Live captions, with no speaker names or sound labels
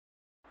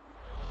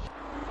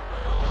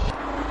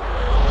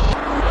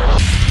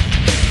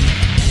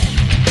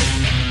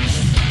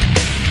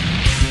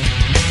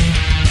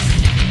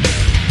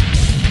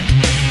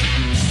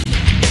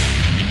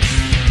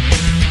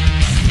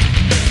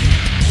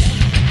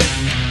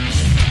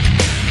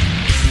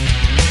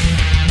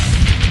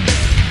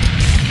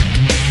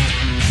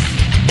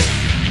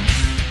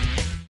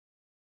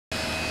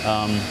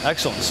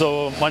Excellent.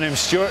 So my name's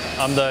Stuart.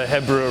 I'm the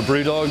head brewer of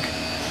BREWDOG,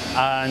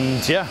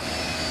 and yeah,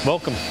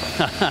 welcome.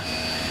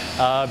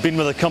 I've been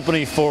with the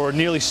company for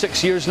nearly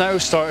 6 years now.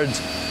 Started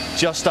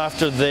just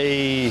after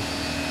they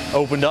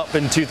opened up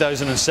in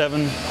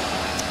 2007,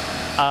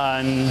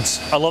 and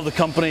I love the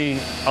company.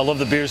 I love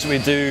the beers that we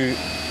do.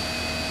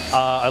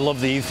 I love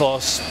the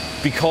ethos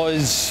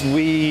because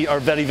we are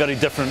very, very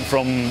different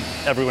from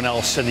everyone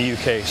else in the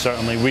UK.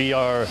 Certainly, we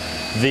are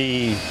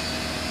the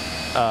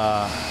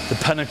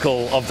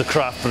pinnacle of the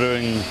craft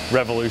brewing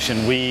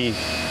revolution. We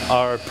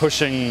are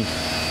pushing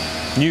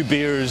new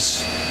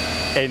beers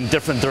in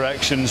different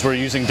directions. We're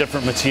using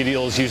different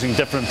materials, using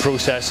different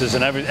processes,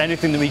 and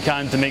anything that we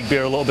can to make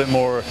beer a little bit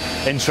more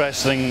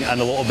interesting and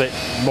a little bit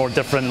more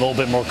different, a little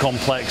bit more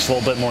complex, a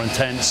little bit more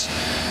intense.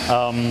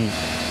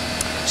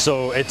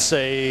 So it's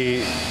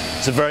a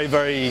very,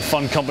 very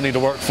fun company to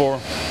work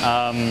for,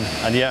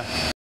 and yeah.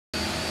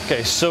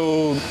 Okay,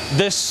 so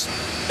this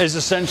is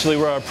essentially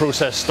where our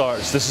process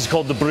starts. This is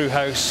called the brew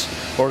house,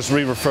 or as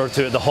we refer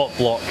to it, the hop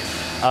block.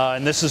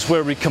 And this is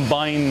where we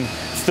combine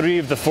 3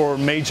 of the 4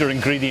 major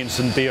ingredients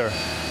in beer: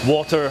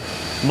 water,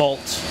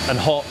 malt, and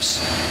hops,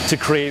 to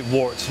create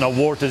wort. Now,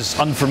 wort is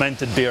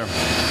unfermented beer.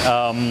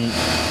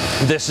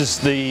 This is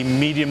the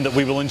medium that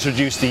we will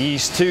introduce the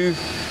yeast to,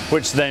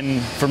 which then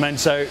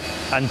ferments out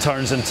and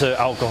turns into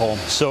alcohol.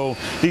 So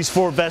these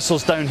 4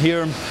 vessels down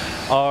here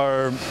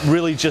are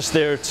really just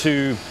there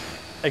to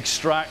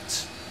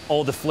extract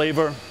all the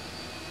flavor,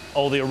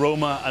 all the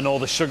aroma, and all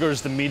the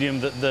sugars, the medium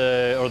that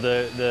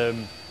the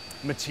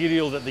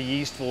material that the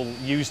yeast will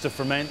use to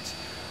ferment,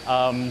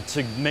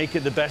 to make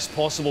it the best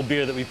possible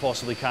beer that we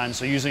possibly can.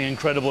 So using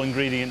incredible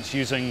ingredients,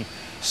 using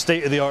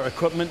state-of-the-art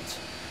equipment,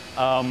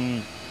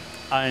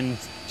 and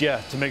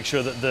yeah, to make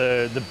sure that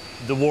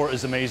the wort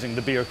is amazing,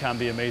 the beer can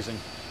be amazing.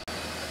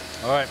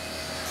 All right,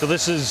 so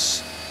this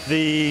is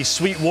the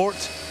sweet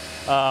wort.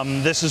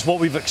 This is what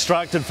we've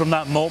extracted from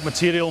that malt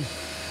material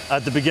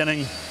at the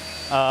beginning.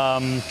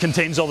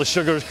 Contains all the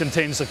sugars,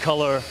 contains the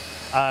color,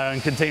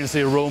 and contains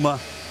the aroma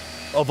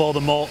of all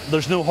the malt.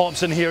 There's no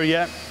hops in here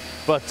yet,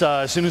 but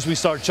as soon as we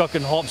start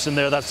chucking hops in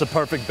there, that's the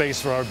perfect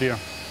base for our beer.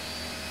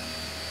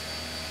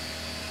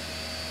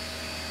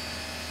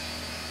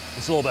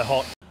 It's a little bit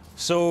hot.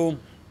 So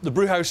the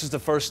brew house is the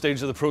first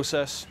stage of the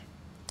process.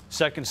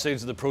 Second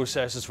stage of the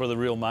process is where the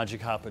real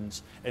magic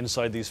happens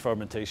inside these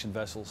fermentation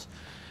vessels.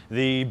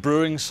 The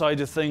brewing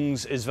side of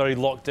things is very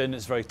locked in,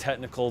 it's very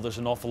technical. There's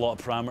an awful lot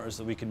of parameters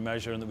that we can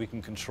measure and that we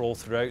can control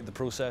throughout the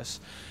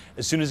process.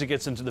 As soon as it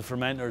gets into the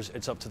fermenters,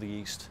 it's up to the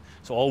yeast.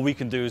 So all we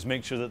can do is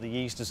make sure that the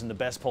yeast is in the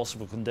best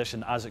possible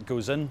condition as it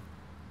goes in,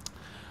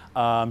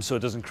 so it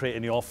doesn't create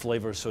any off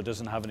flavors, so it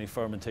doesn't have any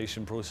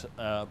fermentation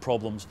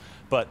problems.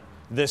 But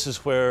this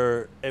is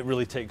where it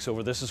really takes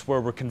over. This is where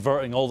we're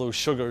converting all those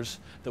sugars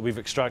that we've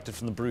extracted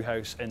from the brew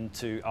house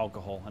into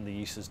alcohol, and the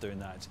yeast is doing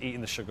that. It's eating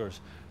the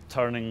sugars,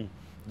 turning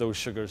those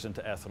sugars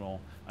into ethanol,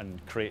 and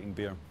creating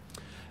beer.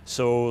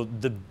 So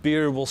the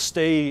beer will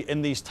stay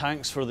in these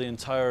tanks for the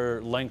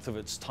entire length of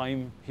its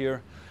time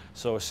here.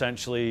 So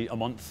essentially a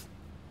month,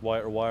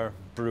 wire to wire,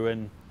 brew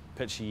in,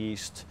 pitch the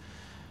yeast,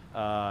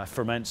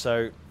 ferments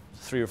out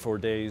 3 or 4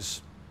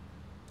 days,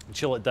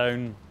 chill it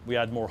down. We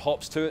add more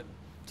hops to it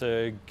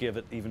to give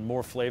it even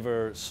more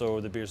flavor. So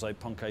the beers like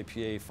Punk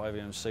IPA, 5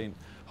 AM Saint,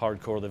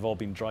 Hardcore, they've all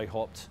been dry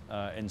hopped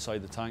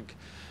inside the tank.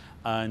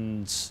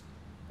 And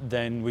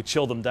then we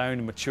chill them down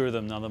and mature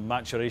them. Now the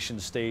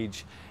maturation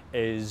stage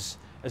is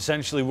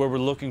essentially where we're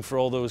looking for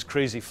all those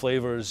crazy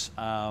flavors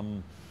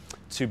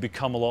to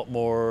become a lot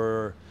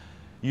more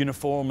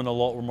uniform and a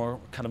lot more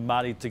kind of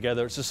married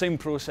together. It's the same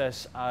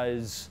process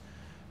as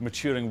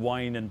maturing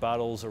wine in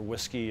barrels or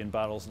whiskey in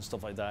barrels and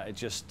stuff like that. It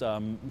just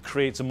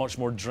creates a much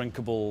more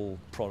drinkable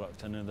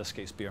product, and in this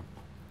case beer.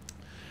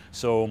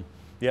 So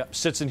yeah,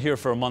 sits in here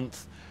for a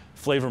month.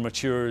 Flavor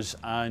matures,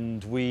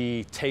 and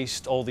we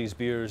taste all these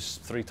beers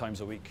 3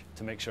 times a week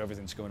to make sure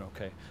everything's going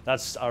okay.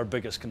 That's our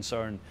biggest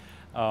concern.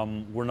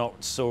 We're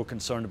not so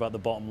concerned about the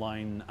bottom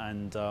line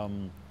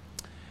and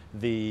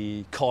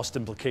the cost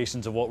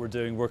implications of what we're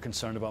doing. We're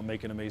concerned about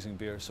making amazing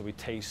beer. So we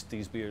taste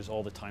these beers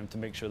all the time to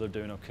make sure they're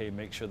doing okay,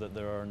 make sure that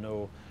there are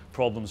no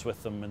problems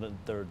with them and that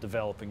they're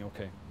developing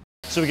okay.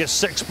 So we get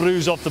 6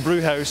 brews off the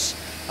brew house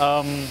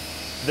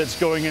that's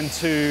going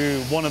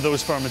into one of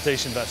those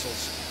fermentation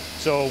vessels.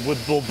 So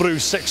we'll brew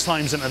 6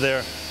 times into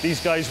there. These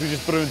guys we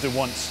just brew into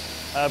once.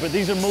 But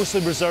these are mostly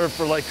reserved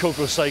for like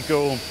Coco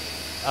Psycho,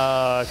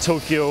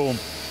 Tokyo,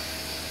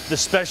 the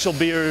special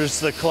beers,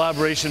 the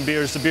collaboration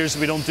beers, the beers that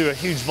we don't do a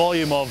huge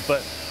volume of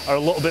but are a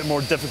little bit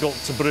more difficult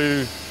to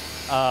brew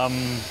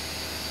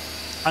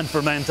and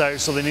ferment out,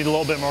 so they need a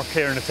little bit more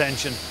care and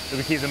attention, that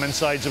we keep them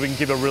inside so we can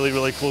keep a really,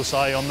 really close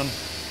eye on them.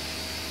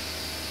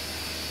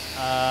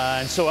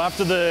 And so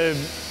after they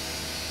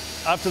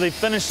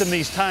finish in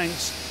these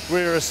tanks,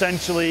 we're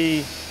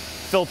essentially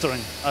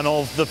filtering, and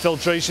all the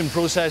filtration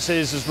process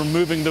is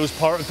removing those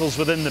particles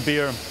within the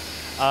beer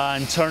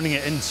and turning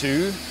it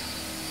into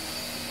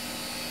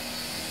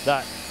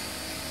that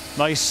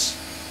nice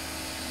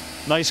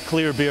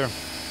clear beer.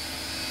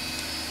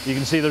 You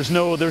can see there's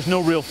no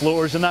real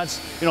floaters, and that's,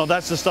 you know,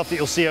 that's the stuff that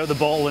you'll see out of the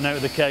bottle and out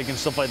of the keg and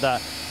stuff like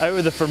that. Out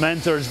of the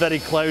fermenter, it's very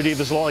cloudy.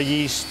 There's a lot of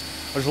yeast.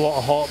 There's a lot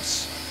of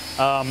hops,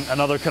 and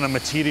other kind of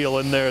material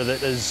in there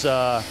that is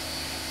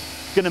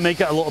going to make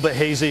it a little bit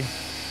hazy.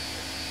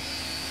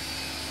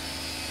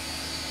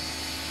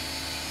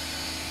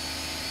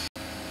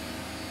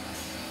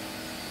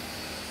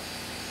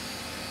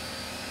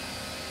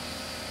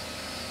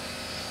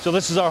 So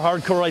this is our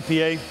hardcore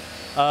IPA,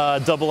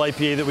 double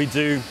IPA that we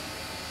do.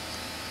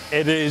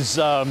 It is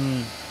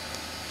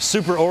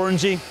super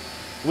orangey.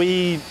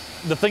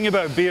 The thing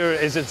about beer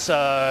is it's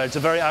a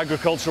very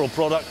agricultural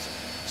product.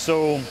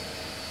 So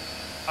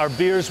our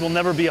beers will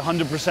never be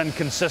 100%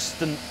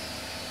 consistent,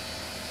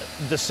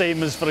 the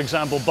same as, for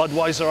example,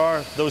 Budweiser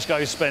are. Those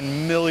guys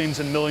spend millions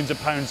and millions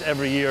of pounds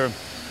every year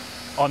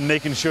on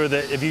making sure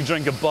that if you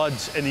drink a Bud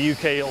in the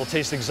UK, it'll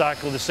taste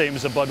exactly the same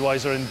as a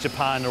Budweiser in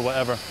Japan or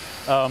whatever.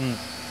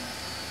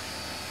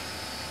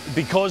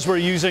 Because we're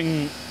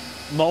using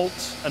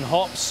malt and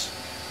hops,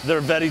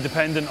 they're very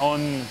dependent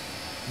on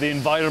the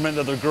environment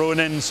that they're grown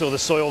in, so the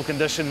soil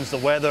conditions, the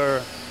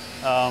weather,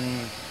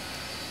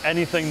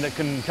 anything that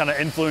can kind of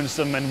influence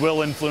them and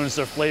will influence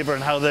their flavor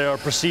and how they are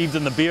perceived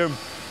in the beer.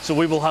 So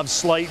we will have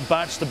slight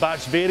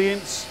batch-to-batch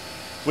variants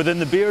within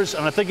the beers,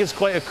 and I think it's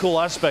quite a cool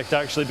aspect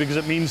actually, because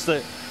it means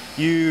that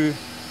you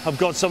have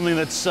got something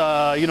that's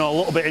you know, a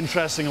little bit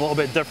interesting, a little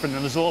bit different,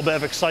 and there's a little bit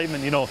of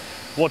excitement. You know,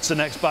 what's the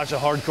next batch of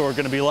hardcore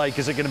going to be like?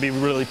 Is it going to be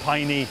really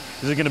piney?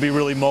 Is it going to be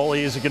really malty?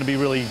 Is it going to be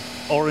really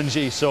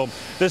orangey? So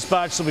this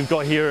batch that we've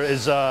got here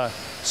is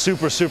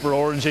super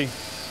orangey,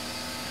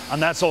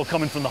 and that's all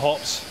coming from the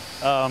hops.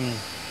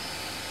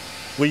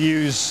 We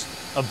use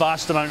a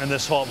vast amount of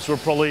this hops. We're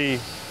probably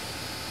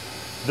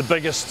the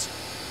biggest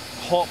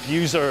hop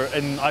user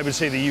in, I would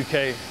say, the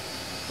UK.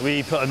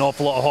 We put an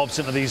awful lot of hops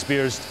into these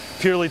beers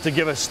purely to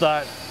give us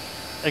that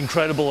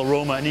incredible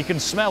aroma, and you can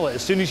smell it.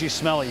 As soon as you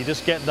smell it, you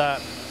just get that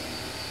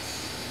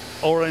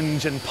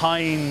orange and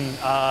pine.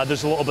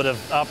 There's a little bit of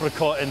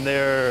apricot in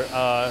there,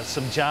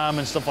 some jam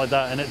and stuff like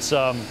that, and it's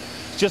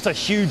just a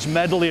huge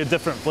medley of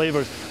different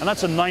flavors. And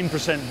that's a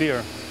 9%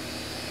 beer.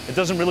 It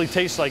doesn't really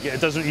taste like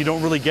it. You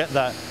don't really get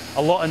that.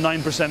 A lot of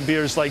 9%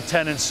 beers, like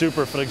Tennant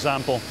Super, for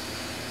example,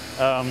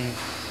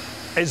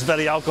 is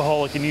very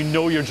alcoholic, and you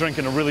know you're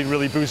drinking a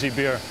really boozy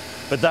beer.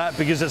 But that,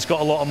 because it's got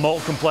a lot of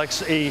malt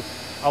complexity,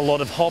 a lot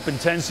of hop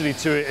intensity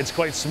to it, it's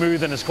quite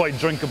smooth and it's quite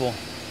drinkable,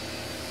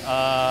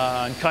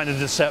 and kind of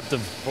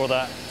deceptive for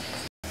that.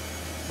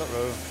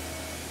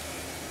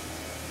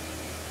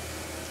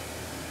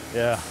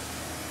 Yeah,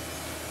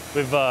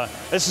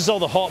 this is all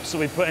the hops that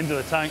we put into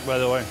the tank, by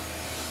the way.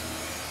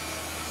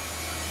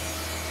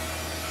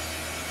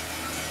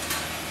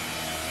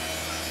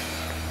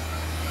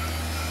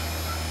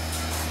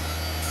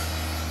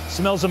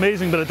 Smells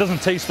amazing, but it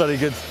doesn't taste very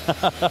good.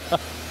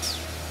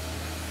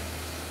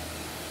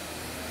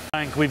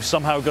 We've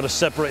somehow got to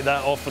separate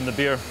that off from the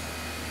beer,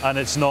 and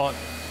it's not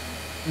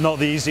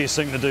the easiest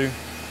thing to do.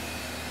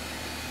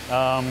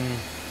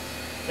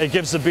 It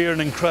gives the beer an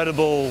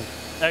incredible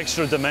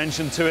extra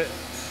dimension to it,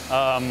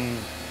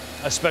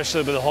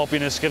 especially with the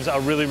hoppiness. Gives it a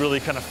really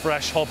kind of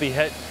fresh hoppy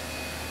hit.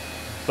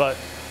 But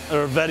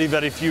there are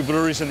very few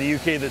breweries in the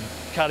UK that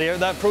carry out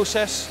that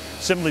process,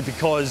 simply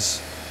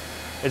because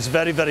it's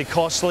very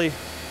costly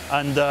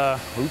and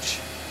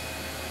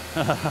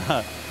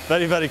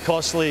very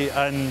costly,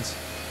 and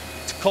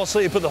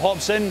costly to put the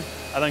hops in,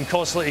 and then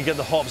costly to get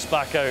the hops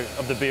back out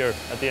of the beer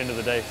at the end of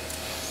the day.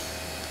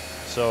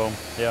 So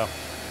yeah,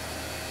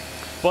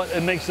 but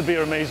it makes the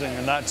beer amazing,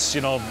 and that's,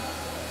 you know,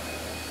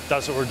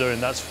 that's what we're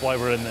doing. That's why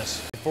we're in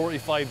this.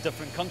 45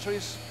 different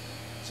countries,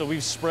 so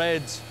we've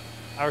spread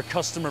our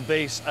customer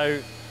base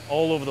out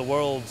all over the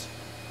world.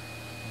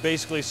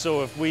 Basically,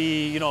 so if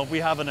we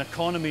have an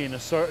economy in a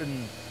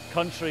certain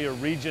country or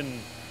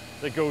region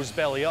that goes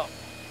belly up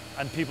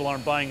and people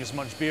aren't buying as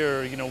much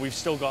beer, you know, we've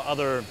still got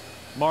other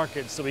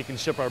markets that we can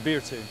ship our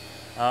beer to.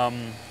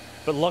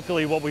 But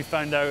luckily what we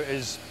found out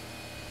is,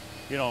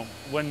 you know,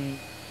 when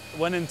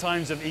in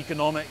times of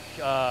economic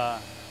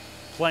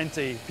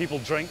plenty, people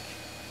drink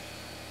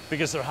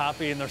because they're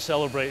happy and they're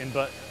celebrating,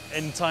 but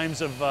in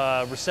times of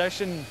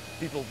recession,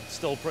 people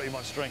still pretty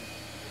much drink.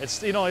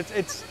 It's, you know,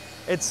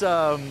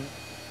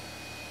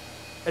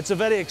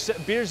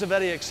 beer's a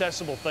very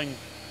accessible thing.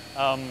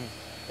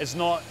 It's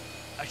not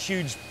a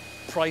huge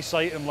price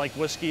item like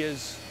whiskey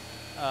is,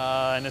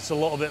 and it's a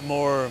little bit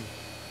more,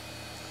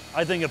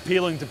 I think,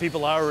 appealing to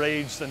people our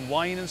age than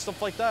wine and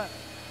stuff like that.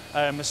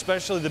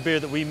 Especially the beer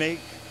that we make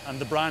and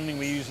the branding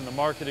we use and the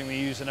marketing we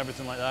use and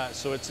everything like that.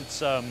 So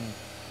it's a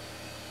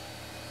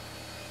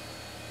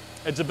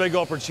big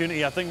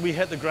opportunity. I think we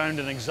hit the ground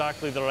in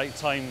exactly the right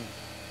time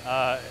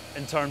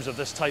in terms of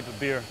this type of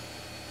beer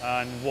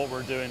and what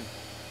we're doing.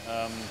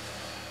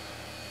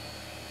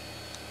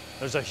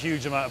 There's a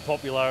huge amount of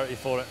popularity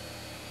for it.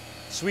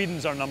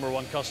 Sweden's our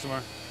 #1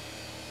 customer.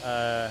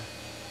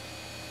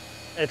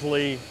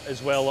 Italy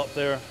as well up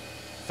there.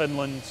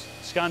 Finland,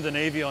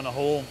 Scandinavia on a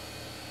whole.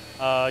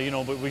 You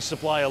know, but we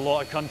supply a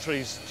lot of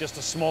countries, just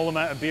a small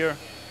amount of beer.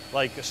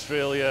 like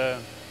Australia,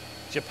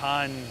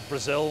 Japan,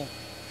 Brazil,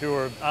 who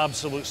are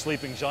absolute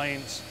sleeping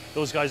giants.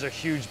 Those guys are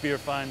huge beer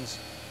fans.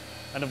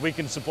 And if we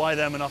can supply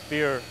them enough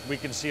beer, we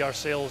can see our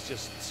sales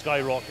just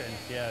skyrocketing.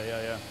 Yeah.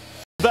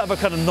 A bit of a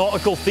kind of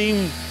nautical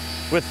theme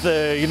with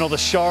the, you know, the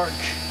shark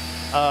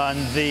and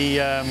the,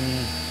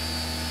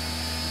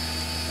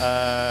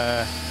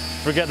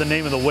 forget the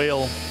name of the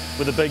whale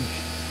with the big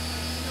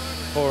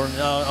horn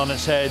on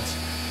its head.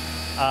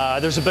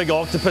 There's a big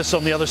octopus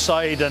on the other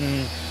side,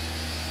 and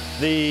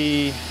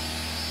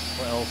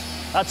what else?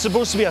 That's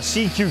supposed to be a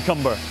sea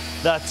cucumber.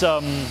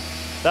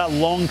 That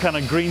long kind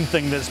of green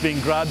thing that's being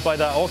grabbed by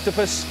that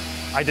octopus.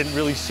 I didn't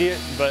really see it,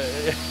 but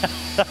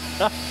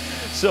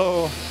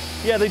so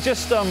yeah, they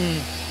just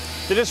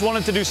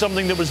wanted to do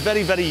something that was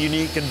very, very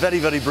unique and very,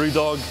 very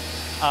BrewDog,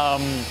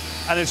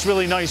 and it's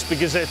really nice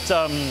because it's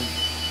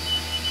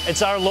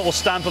our little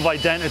stamp of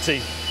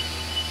identity.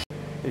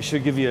 It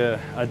should give you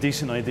a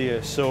decent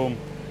idea. So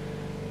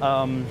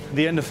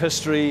the end of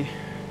history,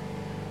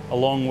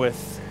 along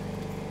with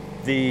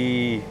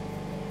the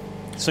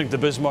Cinque de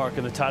Bismarck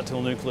and the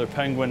Tactical Nuclear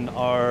Penguin,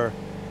 are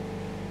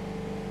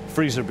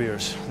freezer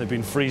beers. They've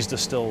been freeze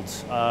distilled.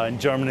 In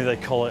Germany they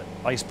call it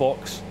ice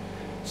box.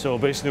 So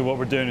basically what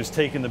we're doing is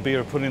taking the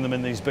beer, putting them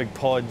in these big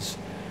pods.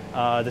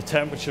 The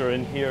temperature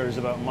in here is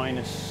about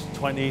minus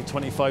 20,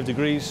 25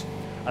 degrees,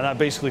 and that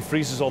basically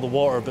freezes all the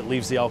water but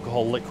leaves the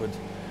alcohol liquid.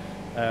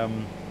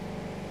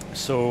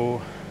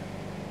 So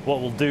what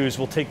we'll do is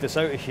we'll take this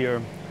out of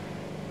here,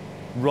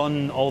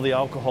 run all the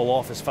alcohol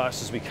off as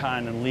fast as we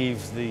can, and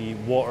leave the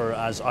water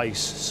as ice,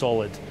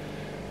 solid.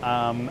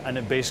 And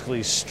it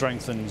basically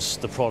strengthens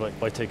the product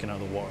by taking out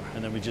the water.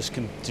 And then we just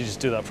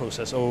do that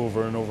process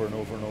over and over and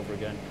over and over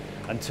again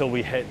until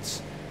we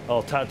hit,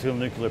 well, Tactical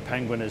Nuclear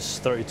Penguin is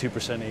 32%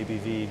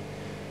 ABV,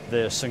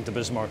 the Cinque de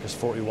Bismarck is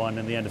 41,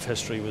 and the End of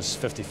History was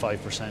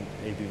 55%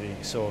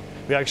 ABV. So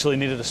we actually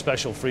needed a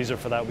special freezer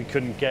for that. We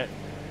couldn't get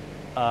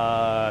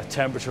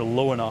temperature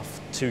low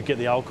enough to get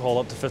the alcohol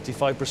up to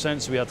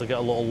 55%, so we had to get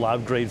a little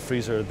lab grade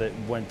freezer that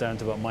went down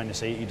to about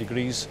minus 80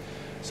 degrees.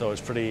 So it's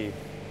pretty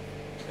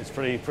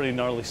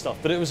gnarly stuff.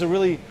 But it was a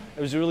really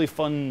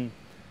fun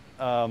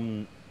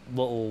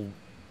little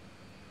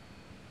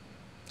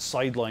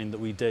sideline that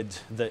we did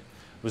that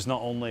was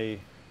not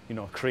only, you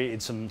know,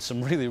 created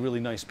some really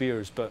nice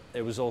beers, but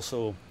it was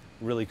also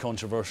really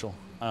controversial,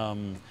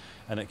 and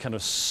it kind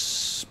of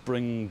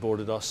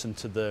springboarded us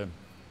into the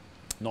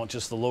not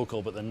just the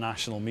local, but the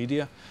national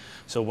media.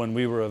 So when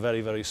we were a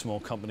very small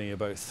company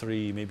about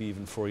 3, maybe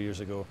even 4 years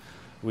ago,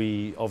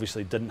 we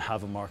obviously didn't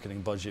have a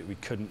marketing budget. We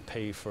couldn't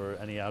pay for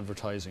any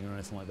advertising or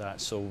anything like that.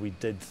 So we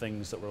did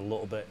things that were a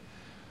little bit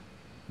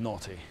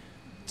naughty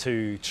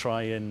to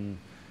try and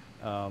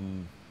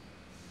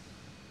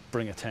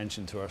bring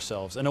attention to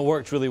ourselves. And it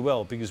worked really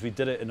well because we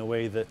did it in a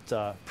way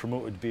that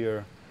promoted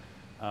beer,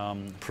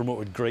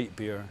 promoted great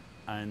beer,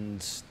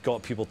 and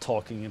got people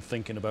talking and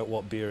thinking about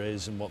what beer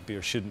is and what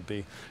beer shouldn't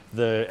be.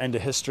 The End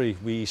of History,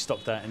 we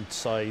stuck that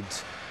inside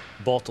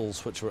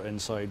bottles which were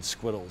inside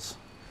squirrels.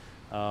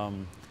 I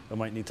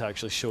might need to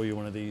actually show you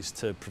one of these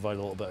to provide a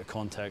little bit of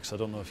context. I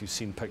don't know if you've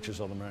seen pictures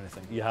of them or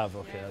anything. You have?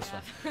 Okay, yeah,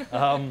 that's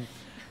fine.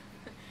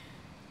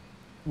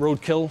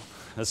 Roadkill,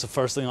 that's the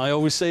first thing I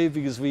always say,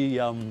 because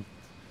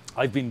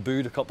I've been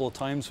booed a couple of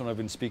times when I've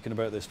been speaking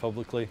about this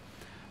publicly,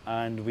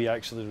 and we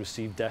actually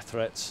received death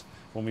threats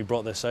when we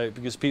brought this out,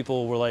 because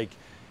people were like,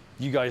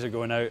 you guys are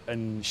going out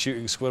and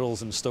shooting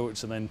squirrels and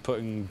stoats and then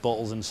putting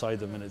bottles inside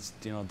them, and it's,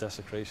 you know,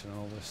 desecration and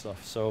all this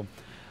stuff. So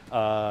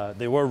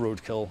they were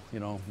roadkill. You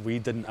know, we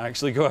didn't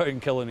actually go out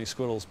and kill any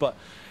squirrels, but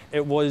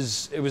it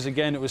was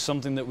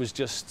something that was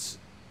just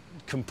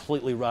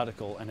completely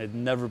radical and had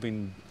never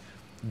been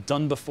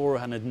done before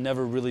and had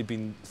never really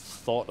been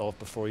thought of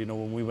before. You know,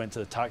 when we went to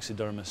the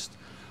taxidermist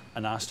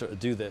and asked her to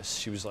do this,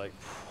 she was like,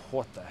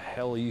 what the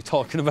hell are you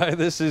talking about?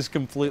 This is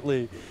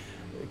completely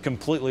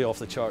off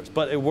the charts.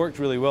 But it worked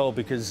really well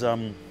because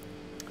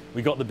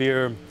we got the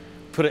beer,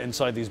 put it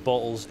inside these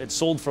bottles. It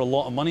sold for a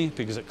lot of money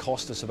because it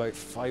cost us about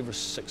 £500 or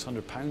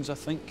 £600, I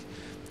think,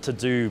 to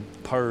do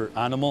per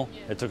animal.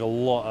 Yeah. It took a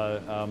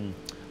lot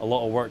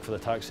of work for the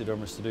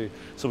taxidermist to do.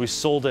 So we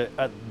sold it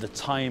at the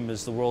time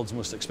as the world's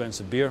most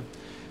expensive beer,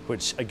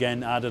 which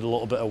again added a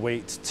little bit of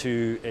weight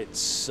to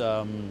its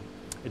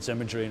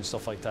imagery and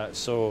stuff like that.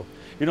 So,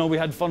 you know, we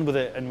had fun with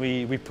it, and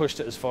we pushed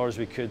it as far as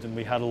we could, and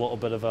we had a little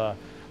bit of a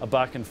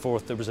back and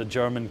forth. There was a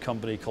German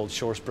company called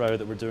Schwarzbrau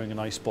that were doing an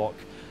ice bock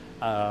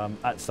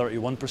at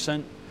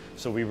 31%.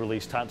 So we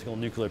released Tactical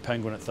Nuclear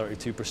Penguin at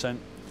 32%.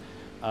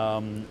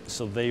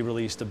 So they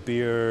released a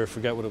beer,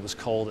 forget what it was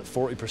called, at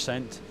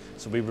 40%.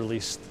 So we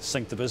released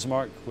Cinque de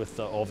Bismarck with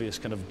the obvious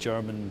kind of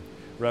German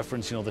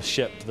reference, you know, the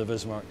ship, the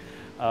Bismarck,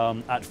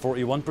 at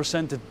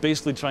 41%, to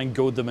basically try and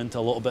goad them into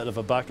a little bit of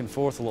a back and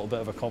forth, a little bit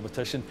of a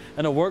competition.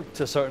 And it worked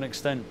to a certain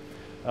extent.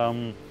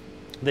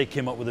 They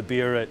came up with a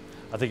beer at,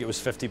 I think it was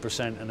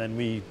 50%, and then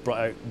we brought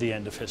out the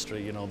End of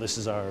History. You know, this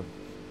is our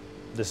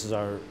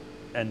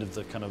end of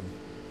the kind of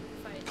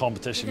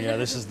competition. Yeah,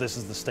 this is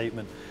the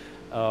statement.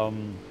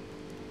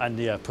 and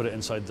yeah, put it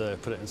inside the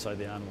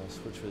animals,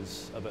 which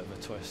was a bit of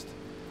a twist.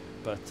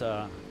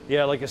 But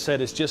yeah, like I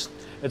said,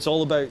 it's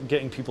all about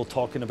getting people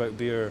talking about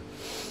beer,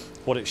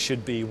 what it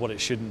should be, what it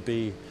shouldn't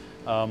be,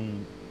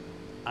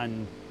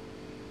 and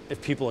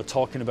if people are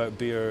talking about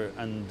beer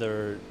and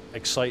they're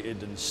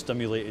excited and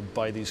stimulated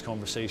by these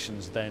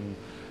conversations, then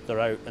they're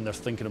out and they're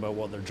thinking about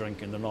what they're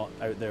drinking. They're not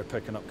out there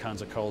picking up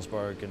cans of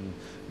Carlsberg and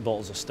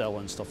bottles of Stella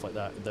and stuff like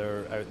that.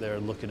 They're out there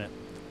looking at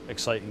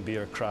exciting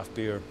beer, craft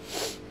beer,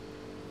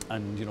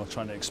 and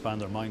trying to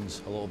expand their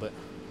minds a little bit.